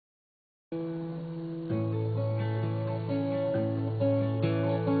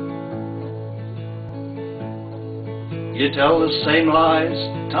You tell the same lies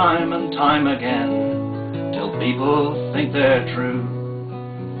time and time again, till people think they're true.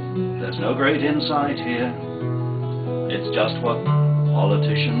 There's no great insight here, it's just what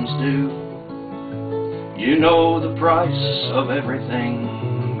politicians do. You know the price of everything,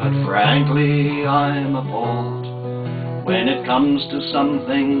 but frankly I'm appalled. When it comes to some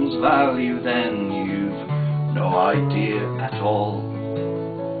things' value, then you've no idea at all.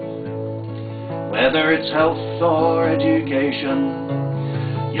 Whether it's health or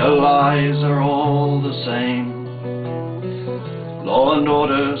education, your lies are all the same. Law and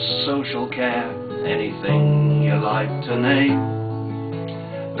order, social care, anything you like to name,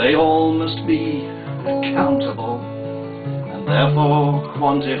 they all must be accountable and therefore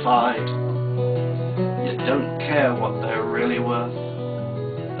quantified. You don't care what they're really worth,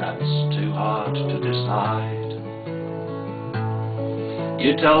 that's too hard to decide.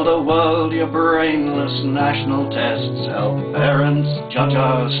 You tell the world your brainless national tests help parents judge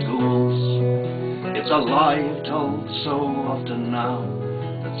our schools. It's a lie you've told so often now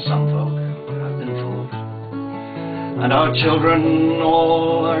that some folk have been fooled. And our children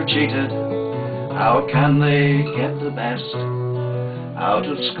all are cheated. How can they get the best out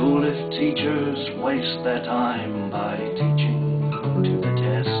of school if teachers waste their time by teaching to the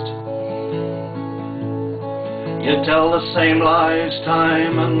test? You tell the same lies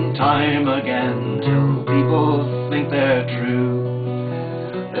time and time again, till people think they're true.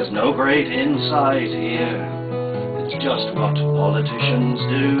 There's no great insight here, it's just what politicians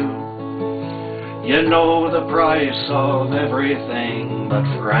do. You know the price of everything, but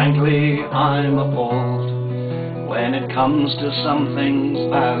frankly I'm appalled. When it comes to something's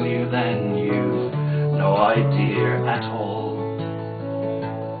value, then you've no idea at all.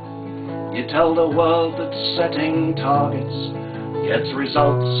 You tell the world that setting targets gets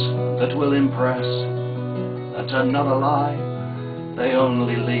results that will impress. That's another lie, they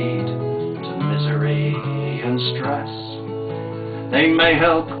only lead to misery and stress. They may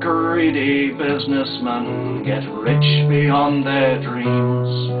help greedy businessmen get rich beyond their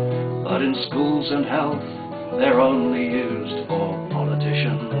dreams, but in schools and health they're only used for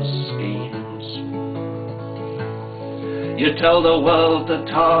politicians' schemes. You tell the world that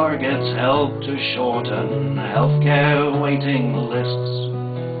targets help to shorten healthcare waiting lists.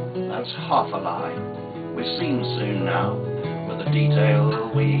 That's half a lie, we've seen soon now, but the detail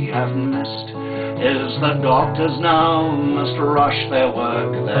we have missed is that doctors now must rush their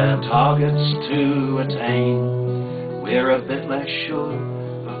work, their targets to attain. We're a bit less sure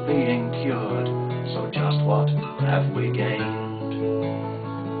of being cured, so just what have we gained?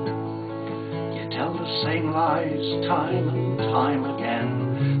 You tell the same lies time and time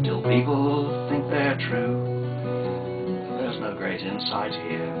again, till people think they're true. There's no great insight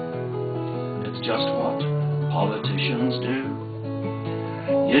here, it's just what politicians do.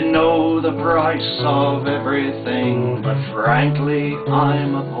 You know the price of everything, but frankly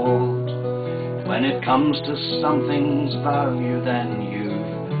I'm appalled. When it comes to something's value, then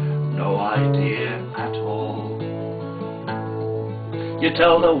you've no idea at all. You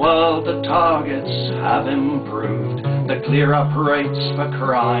tell the world that targets have improved, the clear-up rates for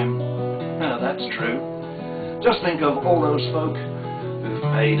crime. That's true. Just think of all those folk who've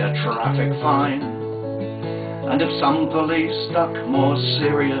paid a traffic fine. And if some police stuck more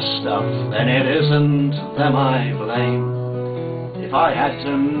serious stuff, then it isn't them I blame. If I had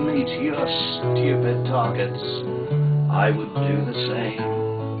to meet your stupid targets, I would do the same.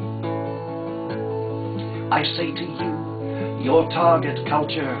 I say to you, your target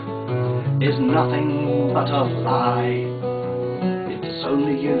culture is nothing but a lie. Its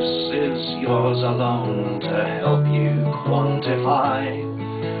only use is yours alone to help you quantify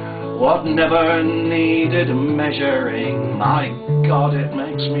what never needed measuring. My God, it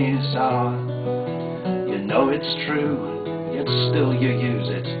makes me sour. You know it's true, yet still you use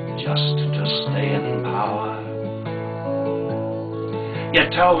it just to stay in power. You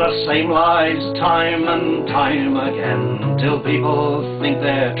tell the same lies time and time again, till people think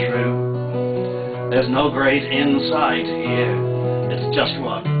they're true. There's no great insight here, it's just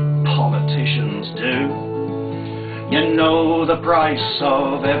what politicians do. You know the price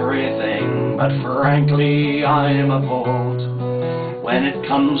of everything, but frankly I'm appalled. When it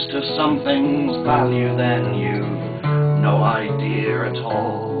comes to something's value, then you've no idea at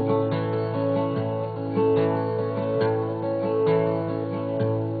all.